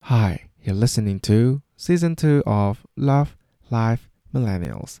Hi, you're listening to Season 2 of Love, Life,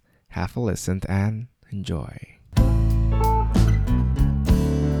 Millennials. Have a listen and enjoy.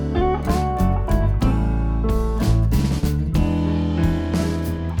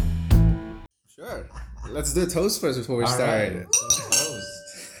 Sure. Let's do a toast first before we All start. right. Toast.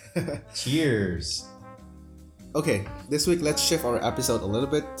 Cheers. Okay, this week let's shift our episode a little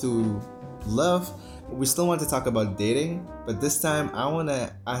bit to love. We still want to talk about dating, but this time I want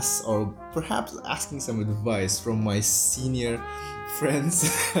to ask, or perhaps asking some advice from my senior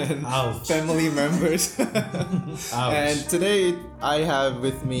friends and Ouch. family members. Ouch. And today I have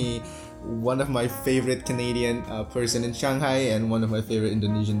with me one of my favorite Canadian person in Shanghai and one of my favorite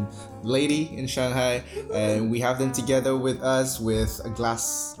Indonesian lady in Shanghai, and we have them together with us with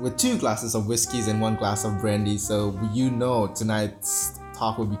two glasses of whiskeys and one glass of brandy. So tonight's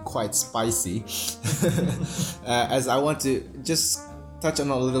talk will be quite spicy. As I want to just touch on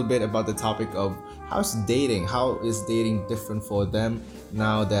a little bit about the topic of how is dating different for them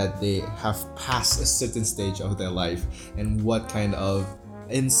now that they have passed a certain stage of their life, and what kind of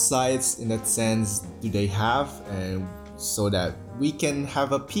insights in that sense do they have, and so that we can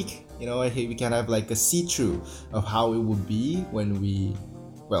have a peek, we can have like a see-through of how it would be when we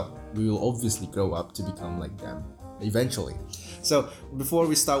will obviously grow up to become like them eventually. So before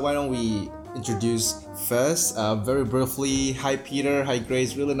we start, why don't we introduce first very briefly. Hi Peter, hi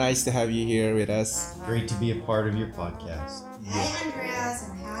Grace, really nice to have you here with us. Great to be a part of your podcast. Hi Andreas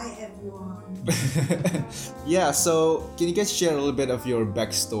and hi everyone. Yeah, so can you guys share a little bit of your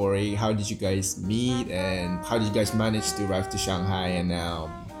backstory? How did you guys meet and how did you guys manage to arrive to Shanghai and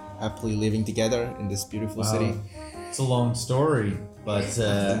now happily living together in this beautiful city? It's a long story, but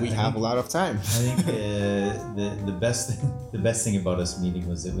We have a lot of time. I think the best thing about us meeting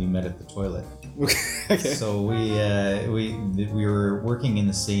was that we met at the toilet. Okay. So we were working in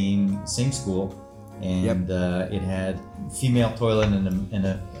the same school, and it had female toilet and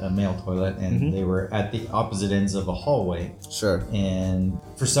a male toilet, and they were at the opposite ends of a hallway. Sure. And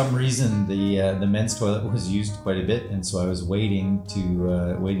for some reason, the men's toilet was used quite a bit, and so I was waiting to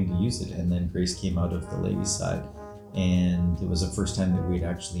use it, and then Grace came out of the ladies' side, and it was the first time that we'd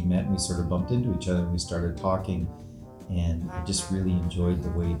actually met. And we sort of bumped into each other, and we started talking, and I just really enjoyed the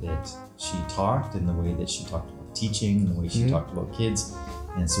way that she talked, and the way that she talked about teaching, and the way she talked about kids.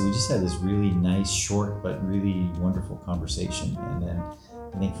 And so we just had this really nice, short, but really wonderful conversation. And then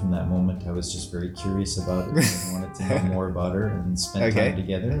I think from that moment, I was just very curious about it and wanted to know more about her, and spent time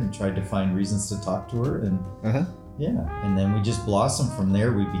together and tried to find reasons to talk to her. And and then we just blossomed from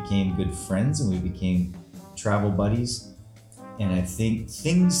there. We became good friends, and we became travel buddies. And I think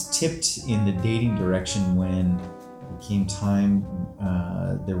things tipped in the dating direction when it came time.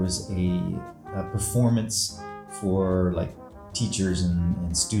 There was a performance for like teachers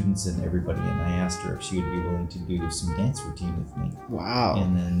and students and everybody, and I asked her if she would be willing to do some dance routine with me. Wow.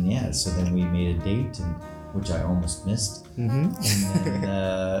 And then so then we made a date, and which I almost missed. And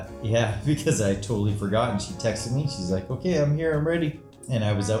then because I totally forgot, and she texted me. She's like, "Okay, I'm here, I'm ready." And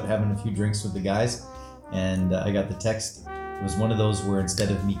I was out having a few drinks with the guys, and I got the text. It was one of those where instead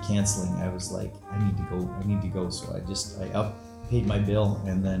of me canceling, I was like, I need to go. So I paid my bill,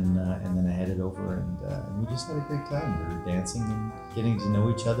 and then I headed over, and we just had a great time. We were dancing and getting to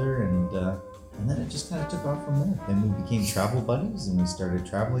know each other, and then it just kind of took off from there. Then we became travel buddies, and we started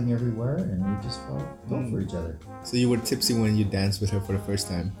traveling everywhere, and we just felt built for each other. So you were tipsy when you danced with her for the first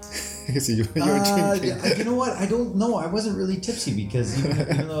time? So you were drinking? You know what? I don't know. I wasn't really tipsy because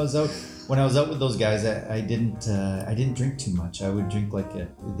even though when I was out with those guys, I didn't drink too much. I would drink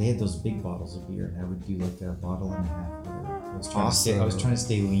they had those big bottles of beer, and I would do like a bottle and a half. I was trying to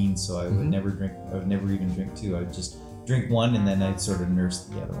stay lean, so I would never drink. I would never even drink two. I would just drink one, and then I'd sort of nurse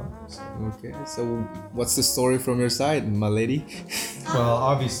the other one. So. Okay, so what's the story from your side, my lady? Well,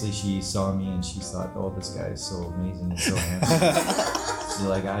 obviously she saw me and she thought, "Oh, this guy is so amazing and so handsome." She's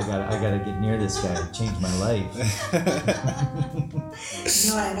like, "I gotta get near this guy. Change my life."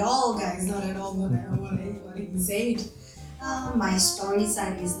 Not at all, guys. Not at all. What he said. My story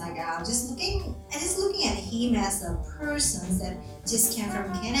side is like just looking at him as a person that just came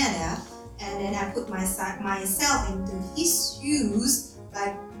from Canada, and then I put myself into his shoes.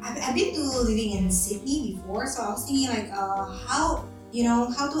 Like I've been to living in Sydney before, so I was thinking like how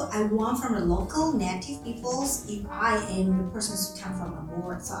do I want from the local native peoples if I am the person who come from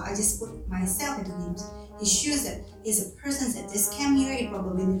abroad? So I just put myself into his shoes. That is a person that just came here. He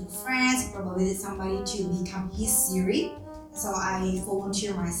probably did friends. He probably did somebody to become his Siri. So I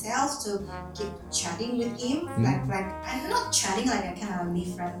volunteer myself to keep chatting with him. Like I'm not chatting, like I kind of be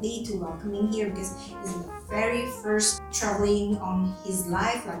friendly to welcoming here because it's the very first traveling on his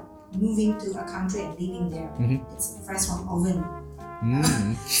life, like moving to a country and living there. It's fresh from oven.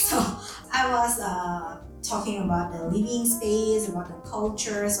 So I was talking about the living space, about the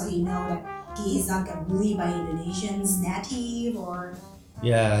culture, so he know that he is not get bullied by Indonesians native or.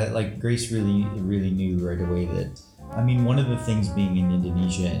 Yeah, like Grace really knew right away that. I mean, one of the things being in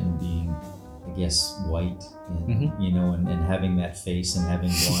Indonesia and being, I guess, white, and you know, and having that face and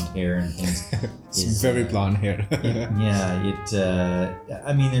having blonde hair and things. It's very blonde hair. I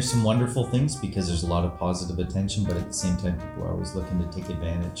mean, there's some wonderful things because there's a lot of positive attention, but at the same time, people are always looking to take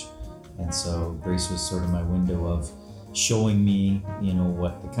advantage. And so Grace was sort of my window of showing me, you know,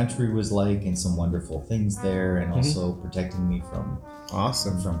 what the country was like and some wonderful things there, and also protecting me from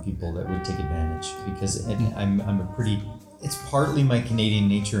people that would take advantage. Because I'm a pretty, it's partly my Canadian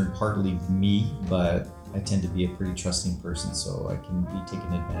nature and partly me, but I tend to be a pretty trusting person, so I can be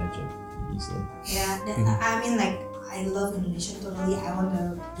taken advantage of easily. Yeah, I mean, like, I love Indonesian totally. I want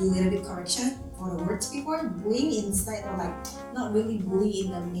to do a little bit correction for the words before. Bullying instead of like, not really bully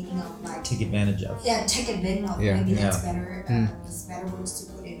in the meaning of like. Take advantage of. Yeah, take advantage of. Maybe that's better. That's better words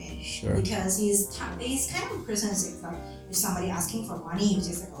to put it in. Sure. Because he's kind of a person who's like, if somebody asking for money, he's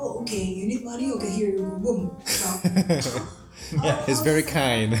just like, oh, okay, you need money? Okay, here you go, boom. So, he's very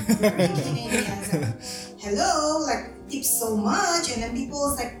kind. Very Canadian. Hello, like, tips so much, and then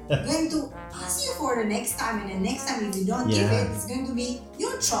people's like going to ask you for the next time, and the next time if you don't give it, it's going to be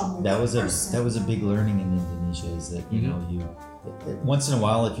your trouble. That was a big learning in Indonesia, is that you know, you once in a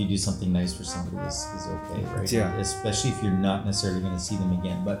while, if you do something nice for somebody is okay, right? Yeah. Especially if you're not necessarily going to see them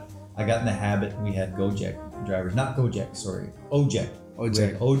again. But I got in the habit. We had Ojek drivers, not Gojek, sorry, Ojek. We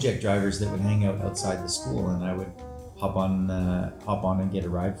had Ojek drivers that would hang out outside the school, and I would hop on and get a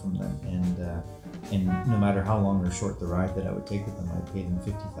ride from them, and no matter how long or short the ride that I would take with them, I'd pay them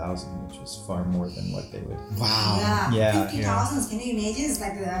 50,000, which was far more than what they would. Wow. Yeah. 50,000. Can you imagine? It's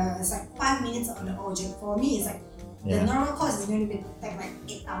like 5 minutes on the Ojek. For me, it's like the normal cost is going to be like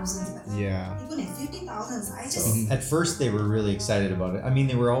 8,000. But even at 50,000, I just. So at first, they were really excited about it. I mean,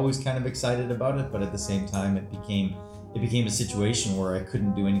 they were always kind of excited about it, but at the same time, it became a situation where I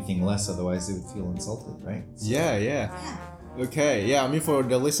couldn't do anything less, otherwise they would feel insulted, right? So, yeah. Okay, yeah, I mean, for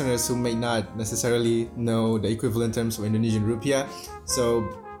the listeners who may not necessarily know the equivalent terms for Indonesian rupiah, so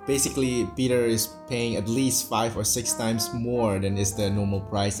basically Peter is paying at least 5 or 6 times more than is the normal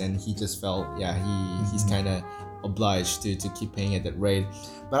price, and he just felt, he's kind of obliged to keep paying at that rate.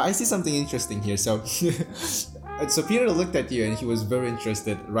 But I see something interesting here. So so Peter looked at you and he was very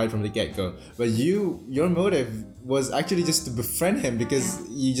interested right from the get-go, but your motive was actually just to befriend him because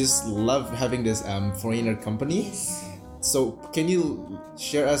you just love having this foreigner company. Yes. So can you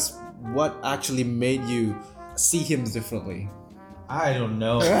share us what actually made you see him differently? I don't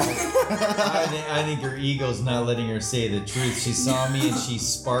know. I think her ego's not letting her say the truth. She saw me and she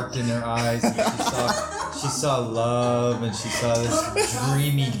sparked in her eyes. And she saw love, and she saw this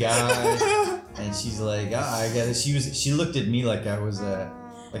dreamy guy, and she's like, I gotta. She looked at me like I was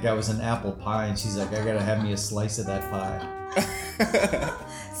an apple pie, and she's like, I gotta have me a slice of that pie.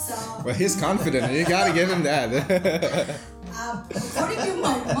 Well, he's confident. You gotta give him that. According to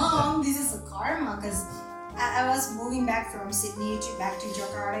my mom, this is a karma because I was moving back from Sydney back to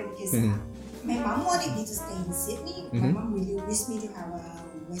Jakarta because my mom wanted me to stay in Sydney. My mom really wished me to have a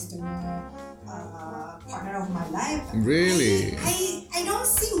Westerner partner of my life. Really? I don't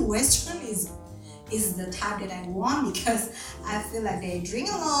see Western is the type that I want because I feel like they drink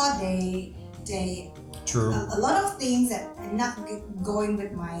a lot. They True. A lot of things that are not going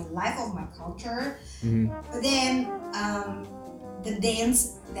with my life of my culture. But then the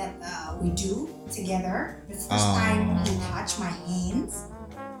dance that we do together, the first time he touched my hands,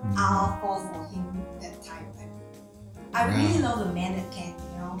 I'll fall for him that time. I really love a man that can,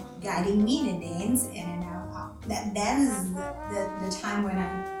 guiding me in the dance, and that is the time when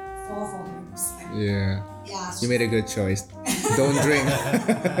I fall for him. So, yeah. So you made a good choice. Don't drink.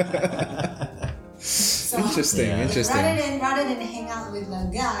 So, interesting. Rather than hang out with the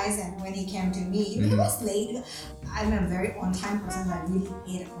guys, and when he came to me, he was late. I'm a very on-time person. I really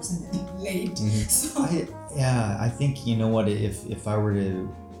hate a person that is late. So I think you know what, if I were to,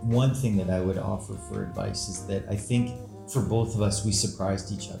 one thing that I would offer for advice is that I think for both of us we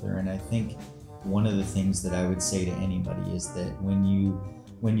surprised each other, and I think one of the things that I would say to anybody is that when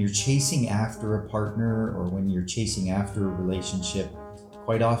you're chasing after a partner or when you're chasing after a relationship,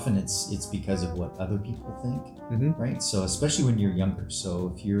 quite often it's because of what other people think, right? So especially when you're younger.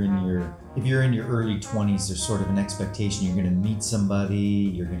 So if you're in your early 20s, there's sort of an expectation you're going to meet somebody,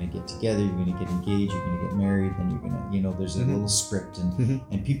 you're going to get together, you're going to get engaged, you're going to get married, then you're going to, there's a little script,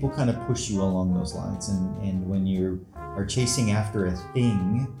 and people kind of push you along those lines. And when you are chasing after a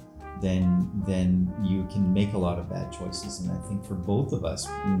thing, then you can make a lot of bad choices. And I think for both of us,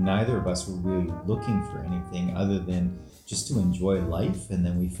 neither of us were really looking for anything other than just to enjoy life. And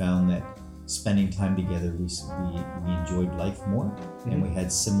then we found that spending time together, we enjoyed life more, and we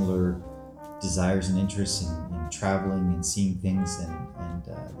had similar desires and interests in traveling and seeing things, and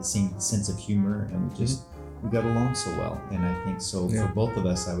the same sense of humor, and we got along so well. And I think so for both of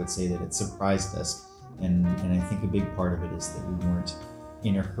us, I would say that it surprised us, and I think a big part of it is that we weren't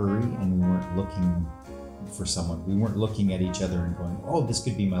in a hurry, and we weren't looking for someone. We weren't looking at each other and going, oh, this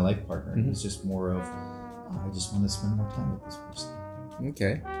could be my life partner. It was just more of, I just want to spend more time with this person.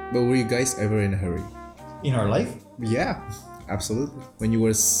 Okay. But were you guys ever in a hurry? In our life? Yeah, absolutely. When you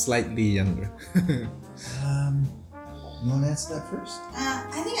were slightly younger. You want to answer that first?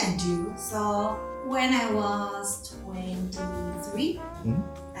 I think I do. So when I was 23,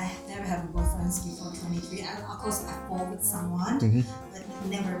 I never had a boyfriend before 23. Of course, I fall with someone, but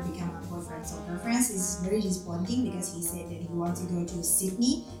never become a boyfriend. So girlfriends is very disappointing because he said that he wants to go to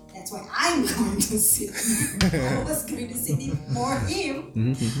Sydney. That's why I'm going to Sydney. I was going to Sydney for him,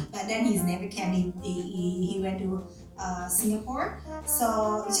 but then he's never came. He went to Singapore.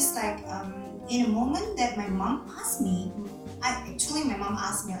 So it's just like in a moment that my mom asked me, my mom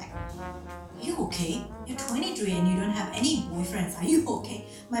asked me like, are you okay? You're 23 and you don't have any boyfriends. Are you okay?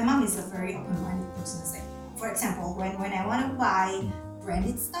 My mom is a very open-minded person. Like, for example, when I want to buy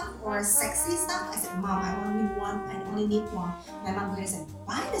branded stuff or sexy stuff, I said, Mom, I only need one. My mom going to say,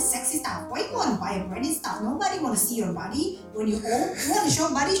 buy the sexy stuff. Why you want to buy branded stuff? Nobody want to see your body. When you're old, you want to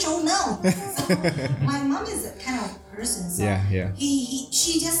show body, show now. So my mom is a kind of person. So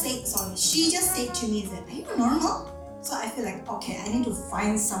she just said to me that, are you normal? So I feel like, okay, I need to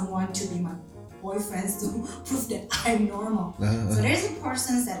find someone to be my boyfriends to prove that I'm normal. So there's a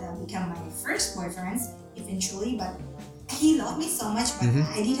person that become my first boyfriends eventually, but he loved me so much, but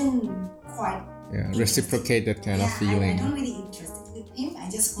I didn't quite reciprocate that kind of feeling. I don't really interested with him. I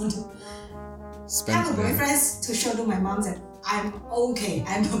just want to have a boyfriend to show to my mom that I'm okay.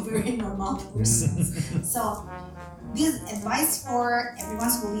 I'm a very normal person. So this advice for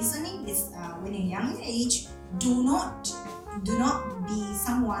everyone who's listening is when you're young age, do not be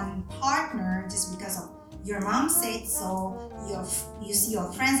someone partner just because of your mom said so. You see your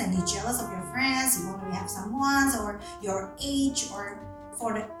friends and you're jealous of your friends. You want to have someone, or your age, or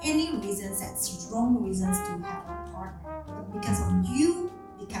for any reasons that's wrong reasons to have a partner. But because of you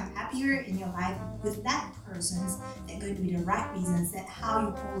become happier in your life with that person, that going to be the right reasons. That how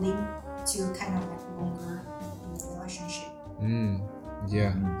you holding to kind of like longer in the relationship.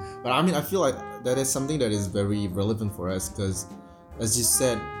 Yeah, but I mean, I feel like that is something that is very relevant for us because, as you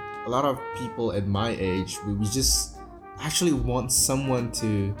said, a lot of people at my age, we just actually want someone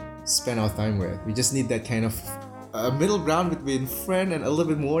to spend our time with. We just need that kind of middle ground between friend and a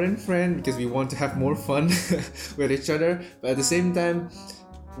little bit more than friend because we want to have more fun with each other. But at the same time,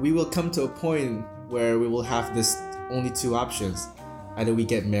 we will come to a point where we will have this only two options. Either we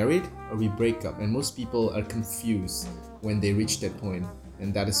get married or we break up. And most people are confused when they reach that point,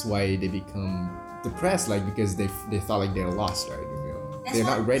 and that is why they become depressed, like because they thought like they're lost, right? They're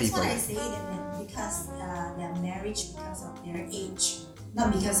not ready for it. That's why I say that because they're marriage because of their age,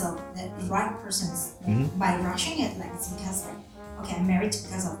 not because of the right persons. By rushing it, like it's because like, okay, I'm married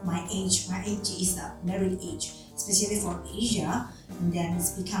because of my age. My age is the married age, especially for Asia. And then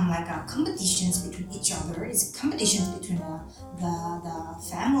it's become like a competitions between each other. It's competitions between the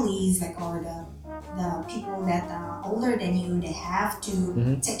families, like, or the people that are older than you. They have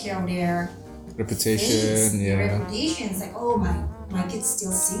to take care of their reputation. Their reputations. Like, oh, my kid's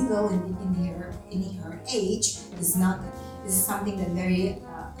still single in her age. This is something that very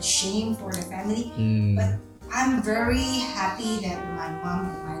a shame for the family. But I'm very happy that my mom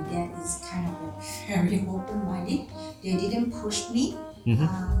and my dad is kind of like very open-minded. They didn't push me.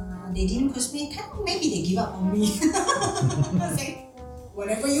 They didn't push me. Kind of maybe they give up on me. I was like,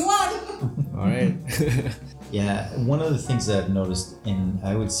 whatever you want. All right. Yeah, one of the things that I've noticed, and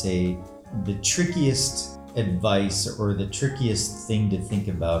I would say the trickiest advice or the trickiest thing to think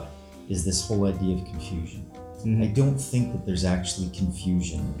about is this whole idea of confusion. I don't think that there's actually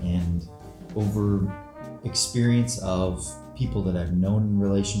confusion, and over experience of people that I've known in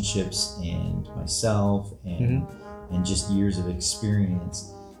relationships and myself and just years of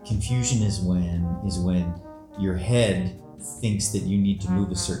experience, confusion is when your head thinks that you need to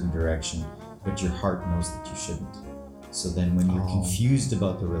move a certain direction, but your heart knows that you shouldn't. So then when you're confused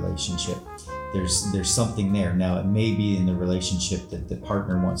about the relationship, there's something there. Now it may be in the relationship that the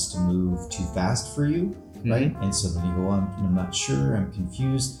partner wants to move too fast for you, right? And so then you go, I'm not sure, I'm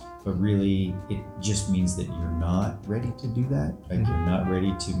confused, but really it just means that you're not ready to do that. Like you're not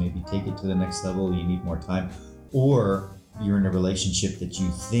ready to maybe take it to the next level, you need more time. Or you're in a relationship that you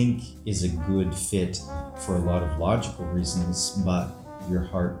think is a good fit for a lot of logical reasons, but your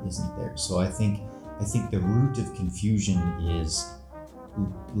heart isn't there. So I think the root of confusion is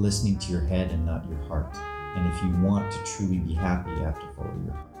listening to your head and not your heart. And if you want to truly be happy, you have to follow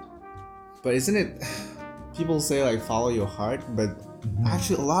your heart. But isn't it, people say like follow your heart, but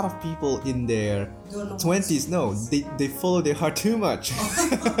actually a lot of people in their 20s, no, they follow their heart too much.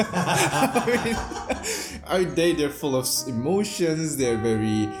 They're full of emotions, they're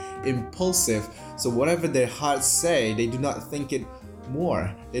very impulsive. So whatever their hearts say, they do not think it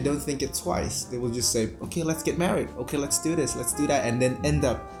more. They don't think it twice. They will just say, okay, let's get married. Okay, let's do this, let's do that. And then end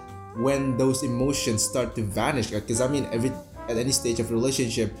up when those emotions start to vanish. Because I mean, at any stage of a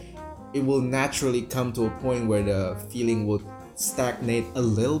relationship, it will naturally come to a point where the feeling will stagnate a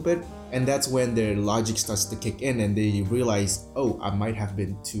little bit. And that's when their logic starts to kick in and they realize, oh, I might have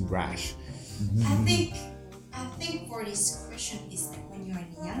been too rash. I think for this question is that when you're in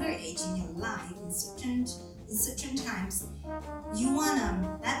a younger age in your life, in certain times, you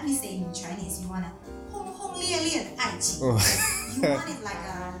wanna, let me say in Chinese, you wanna 轰轰烈烈的爱情. You want it like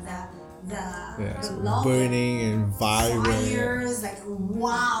the love, burning and vibrant, fires, like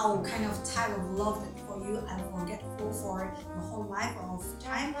wow kind of type of love that for you unforgettable for the whole life of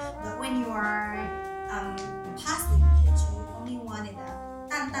time. But when you are past the age, you only want it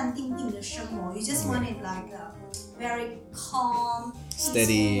淡淡定定的生活. You just want it like a very calm,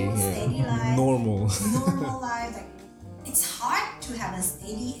 steady, steady life, normal life. Like, it's hard to have a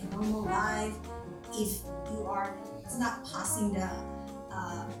steady and normal life if you are not passing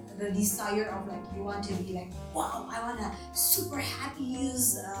the desire of like you want to be like, wow, I want a super happy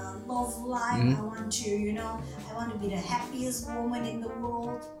love life. I want to, I want to be the happiest woman in the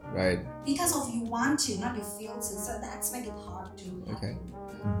world. Right. Because of you want to, not you feel to. So that's make it hard to happen. Okay.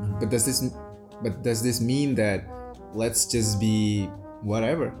 But does this mean that let's just be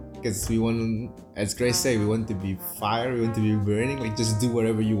whatever? Because we want, as Grace say, we want to be fire, we want to be burning, like just do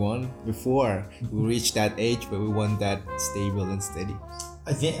whatever you want before we reach that age where we want that stable and steady.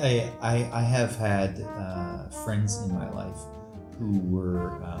 I think I have had friends in my life who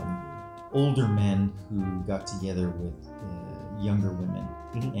were older men who got together with younger women,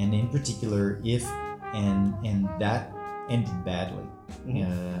 and in particular, and that ended badly,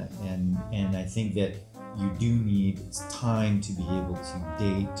 and I think that you do need time to be able to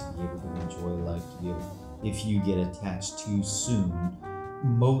date, to be able to enjoy life, to be able. If you get attached too soon,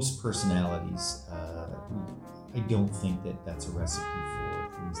 most personalities, I don't think that that's a recipe for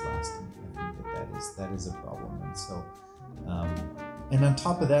things lasting. I think that is a problem, and so, and on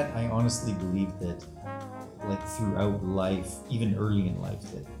top of that, I honestly believe that, like throughout life, even early in life,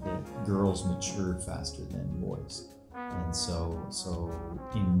 that girls mature faster than boys. And so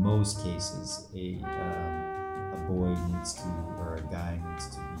in most cases, a boy needs to, or a guy needs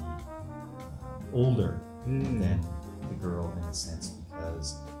to be older than the girl in a sense,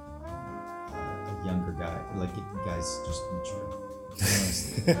 because a younger guy, like guys just mature.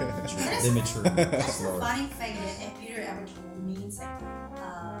 Honestly, they mature. That's a funny fact that Peter ever told me. It's like,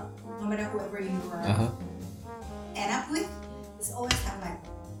 no matter whoever you are end up with, it's always have like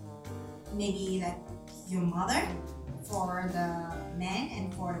maybe like your mother for the man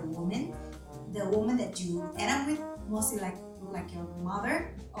and for the woman. The woman that you end up with mostly like look like your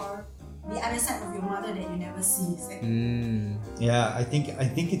mother, or the other side of your mother that you never see. Yeah, I think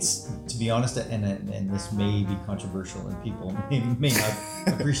it's, to be honest, and this may be controversial and people may not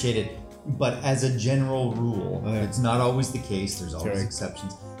appreciate it, but as a general rule, it's not always the case. There's always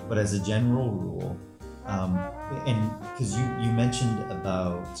exceptions, but as a general rule, and because you mentioned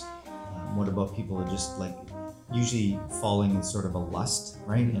about what about people that just like usually falling in sort of a lust,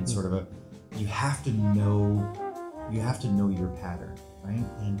 right? And sort of you have to know your pattern, right?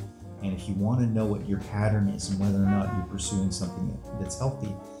 And if you want to know what your pattern is and whether or not you're pursuing something that's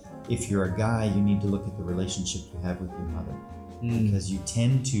healthy, if you're a guy, you need to look at the relationship you have with your mother, because you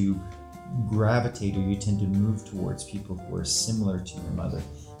tend to gravitate, or you tend to move towards people who are similar to your mother.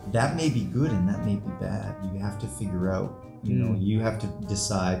 That may be good and that may be bad. You have to figure out, you have to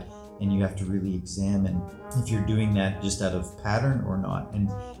decide, and you have to really examine if you're doing that just out of pattern or not.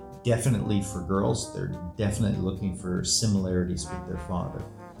 And definitely for girls, they're definitely looking for similarities with their father.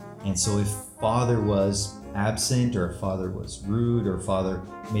 And so if father was absent, or a father was rude, or a father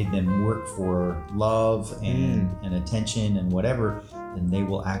made them work for love and attention and whatever, then they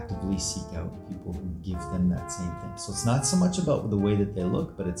will actively seek out people who give them that same thing. So it's not so much about the way that they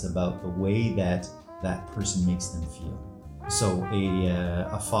look, but it's about the way that that person makes them feel. So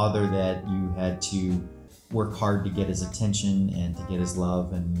a father that you had to work hard to get his attention and to get his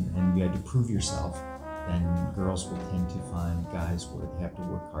love, and you had to prove yourself, then girls will tend to find guys where they have to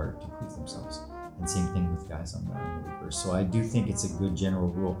work hard to prove themselves. And same thing with guys on the reverse. So I do think it's a good general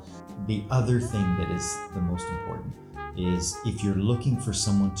rule. The other thing that is the most important is if you're looking for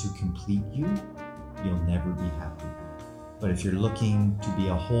someone to complete you, you'll never be happy. But if you're looking to be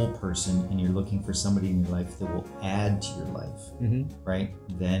a whole person and you're looking for somebody in your life that will add to your life, right?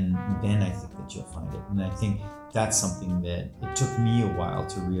 Then I think that you'll find it. And I think that's something that it took me a while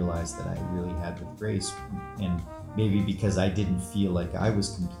to realize that I really had with Grace, and maybe because I didn't feel like I was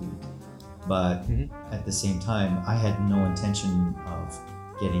complete. But at the same time, I had no intention of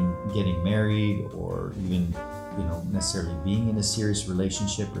getting married or even, necessarily being in a serious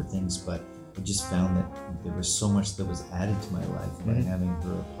relationship or things, but I just found that there was so much that was added to my life by having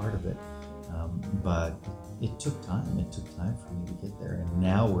her a part of it. But it took time. It took time for me to get there. And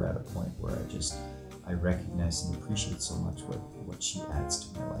now we're at a point where I recognize and appreciate so much what she adds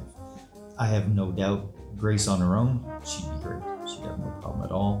to my life. I have no doubt Grace on her own, she'd be great. She'd have no problem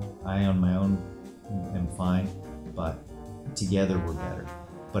at all. I on my own am fine, but together we're better.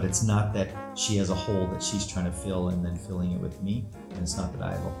 But it's not that she has a hole that she's trying to fill and then filling it with me, and it's not that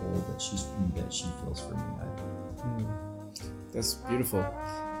I have a hole that she fills for me either. That's beautiful.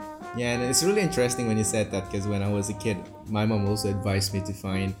 Yeah, and it's really interesting when you said that, because when I was a kid, my mom also advised me to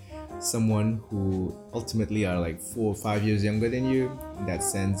find someone who ultimately are like 4 or 5 years younger than you. In that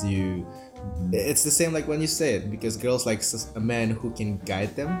sense, it's the same like when you say it, because girls like a man who can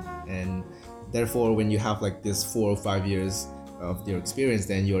guide them, and therefore when you have like this 4 or 5 years of your experience,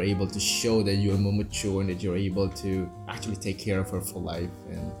 then you're able to show that you're more mature and that you're able to actually take care of her for life.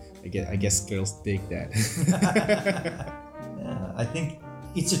 And I guess girls dig that. Yeah, I think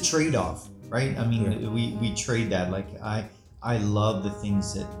it's a trade-off, right? I mean, we trade that. Like I love the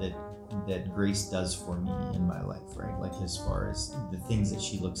things that Grace does for me in my life, right? Like as far as the things that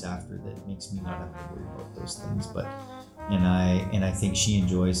she looks after that makes me not have to worry about those things. But and I think she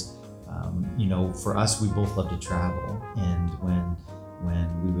enjoys. For us, we both love to travel, and when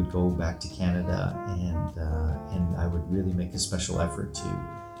we would go back to Canada, and I would really make a special effort to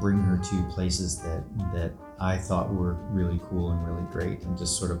bring her to places that I thought were really cool and really great, and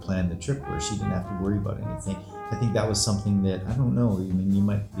just sort of plan the trip where she didn't have to worry about anything. I think that was something that, I don't know, I mean, you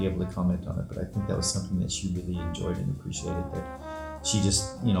might be able to comment on it, but I think that was something that she really enjoyed and appreciated, that she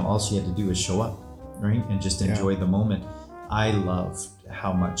just, all she had to do was show up, right? And just enjoy the moment. I loved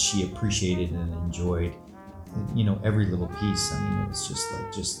how much she appreciated and enjoyed, every little piece. I mean, it was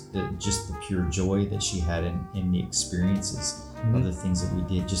just the pure joy that she had in the experiences of the things that we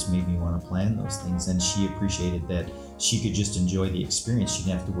did just made me want to plan those things. And she appreciated that she could just enjoy the experience. She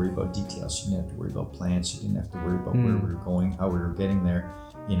didn't have to worry about details. She didn't have to worry about plans. She didn't have to worry about where we were going, how we were getting there.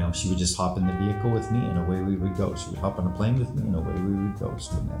 She would just hop in the vehicle with me and away we would go. She would hop on a plane with me and away we would go.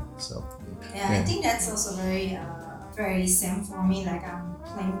 Yeah, I think that's also very same for me. Like I'm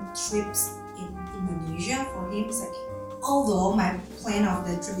planning trips in Indonesia. For him, it's like, although my plan of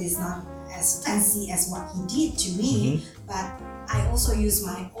the trip is not as fancy as what he did to me, but I also use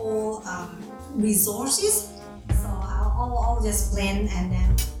my own resources. So I'll just plan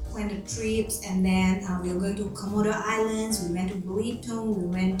the trips, and then we were going to Komodo Islands. We went to Belitung. We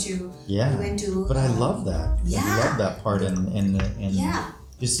went to. But I love that. Yeah. I love that part, and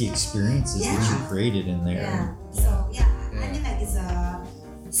just the experiences that you created in there. Yeah. So I mean, like it's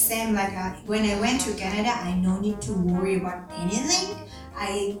same like when I went to Canada, I no need to worry about anything.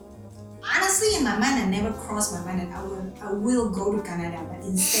 I honestly, in my mind, I never crossed my mind that I will go to Canada. But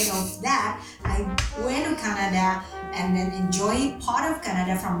instead of that, I went to Canada and then enjoy part of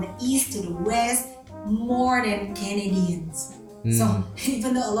Canada from the east to the west more than Canadians. So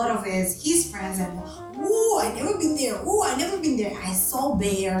even though a lot of his friends and I never been there. I saw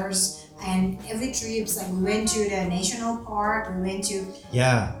bears. And every trip, like we went to the national park, we went to...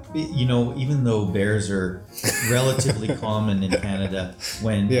 Yeah, even though bears are relatively common in Canada,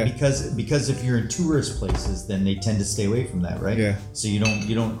 because if you're in tourist places, then they tend to stay away from that, right? Yeah. So you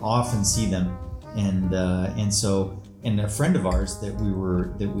don't often see them, and a friend of ours that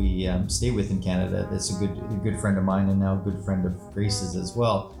we stay with in Canada, that's a good friend of mine and now a good friend of Grace's as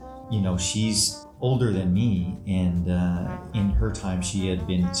well. She's older than me, and in her time she had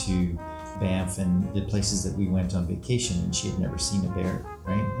been to Banff and the places that we went on vacation, and she had never seen a bear,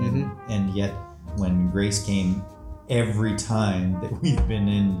 right? And yet when Grace came, every time that we've been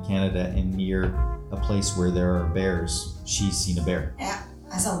in Canada and near a place where there are bears, she's seen a bear. Yeah,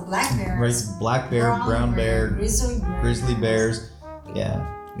 I saw black bears. Right, black bear, brown bear, grizzly bears.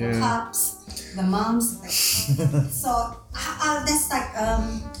 Yeah. The pups, the moms. So that's like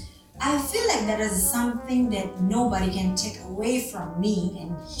I feel like that is something that nobody can take away from me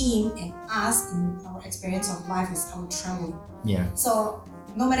and him and us in our experience of life is our traveling. Yeah. So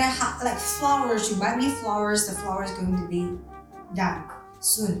no matter how, like flowers, you buy me flowers, the flower is going to be done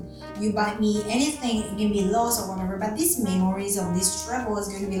soon. You buy me anything, it can be lost or whatever, but these memories of this travel is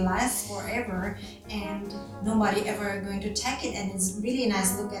going to be last forever and nobody ever going to take it. And it's really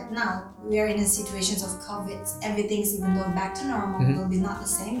nice to look at now. We are in a situations of COVID. Everything's even though back to normal, will be not the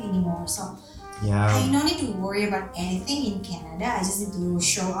same anymore. So I don't need to worry about anything in Canada. I just need to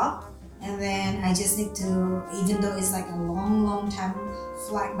show up. And then I just need to, even though it's like a long time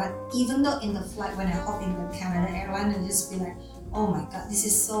flight, but even though in the flight when I hop in the Canada airline, I just feel like, oh my God, this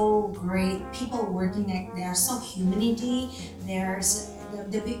is so great. People working like they are so humanity. There's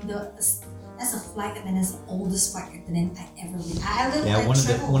that's a flight and then it's the oldest flight that I ever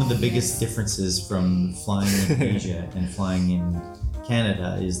been. One of the biggest differences from flying in Asia and flying in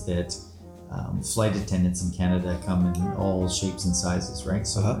Canada is that flight attendants in Canada come in all shapes and sizes, right?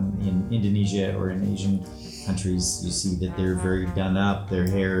 So in Indonesia or in Asian countries, you see that they're very done up. Their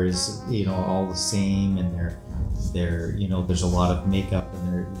hair is, all the same, and they're there's a lot of makeup,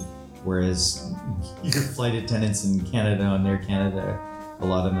 whereas your flight attendants in Canada on Air Canada, a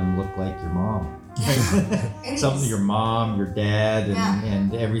lot of them look like your mom. Your mom, your dad,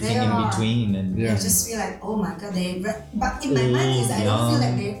 and everything in between, and I just feel like, oh my God, but in my mind is I don't feel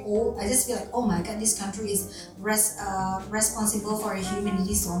like they're old. I just feel like, oh my God, this country is responsible for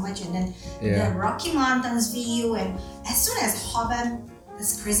humanity so much, and then the Rocky Mountains view, and as soon as Hobart,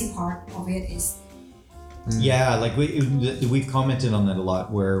 this crazy part of it is. Yeah, like we've commented on that a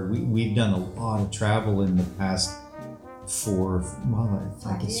lot, where we've done a lot of travel in the past. For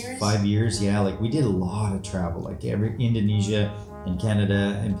 5 years, yeah. Like we did a lot of travel, like Indonesia and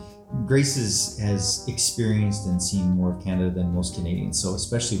Canada, and Grace has experienced and seen more of Canada than most Canadians. So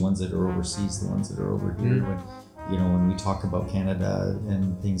especially ones that are overseas, the ones that are over here. When we talk about Canada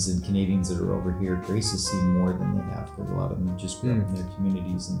and things, and Canadians that are over here, Grace has seen more than they have, because a lot of them just grew up in their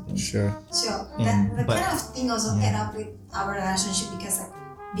communities and things. Sure. So that kind of thing also add up with our relationship, because I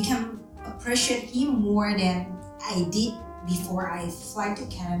become appreciate him more than I did before I fly to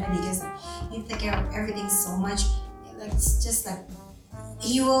Canada, because he take care of everything so much. It's just like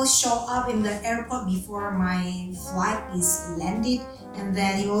he will show up in the airport before my flight is landed, and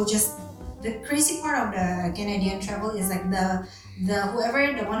then he will just. The crazy part of the Canadian travel is like the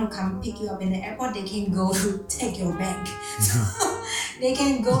one who come pick you up in the airport, they can go to take your bag. So they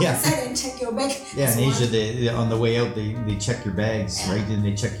can go inside and check your bag. Yeah, in Asia, they on the way out, they check your bags, right? And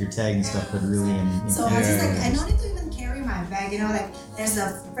they check your tag and stuff. But really, so I just like I don't need to even carry my bag. Like there's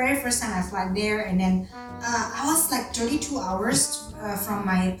the very first time I fly there, and then I was like 32 hours from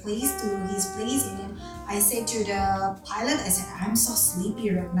my place to his place, and then I said to the pilot, I said, I'm so sleepy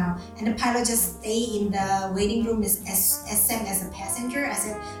right now. And the pilot just stay in the waiting room as same as a passenger. I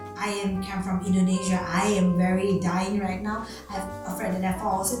said, come from Indonesia. I am very dying right now. I'm afraid that I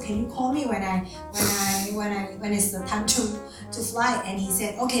fall. So can you call me when it's the time to fly? And he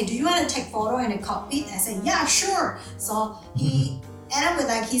said, okay, do you want to take photo in the cockpit? I said, yeah, sure. So he ended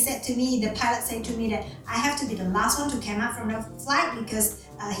with he said to me, the pilot said to me that I have to be the last one to come out from the flight, because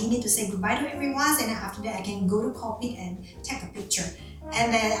he need to say goodbye to everyone, and then after that I can go to cockpit and take a picture.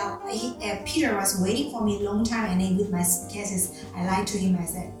 And then Peter was waiting for me a long time, and then with my suitcases, I lied to him. I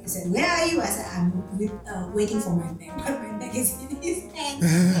said, where are you? I said, I'm waiting for my bag, but my bag is in his hands.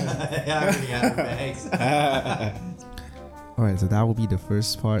 I already have bags. Alright, so that will be the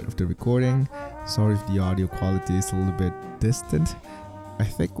first part of the recording. Sorry if the audio quality is a little bit distant. I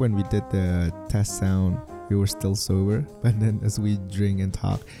think when we did the test sound, we were still sober, but then as we drink and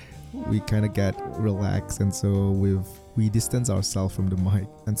talk, we kind of get relaxed, and so we distance ourselves from the mic,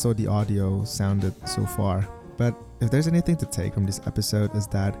 and so the audio sounded so far. But if there's anything to take from this episode, is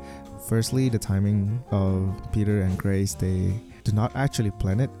that firstly, the timing of Peter and Grace, they do not actually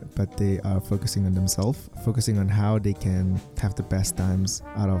plan it, but they are focusing on themselves, focusing on how they can have the best times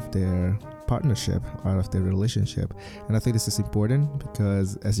out of their partnership, out of their relationship. And I think this is important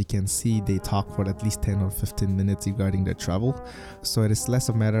because, as you can see, they talk for at least 10 or 15 minutes regarding their travel. So it is less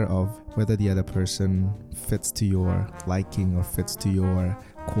a matter of whether the other person fits to your liking or fits to your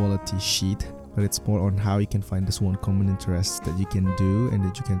quality sheet, but it's more on how you can find this one common interest that you can do and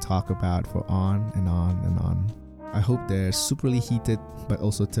that you can talk about for on and on and on. I hope their superly heated but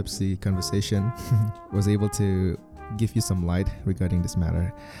also tipsy conversation was able to give you some light regarding this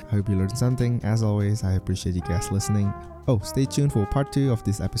matter. I hope you learned something. As always, I appreciate you guys listening. Oh, stay tuned for part 2 of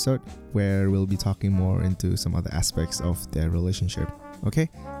this episode, where we'll be talking more into some other aspects of their relationship. Okay,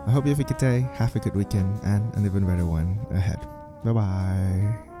 I hope you have a good day, have a good weekend, and an even better one ahead. Bye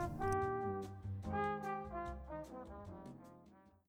bye.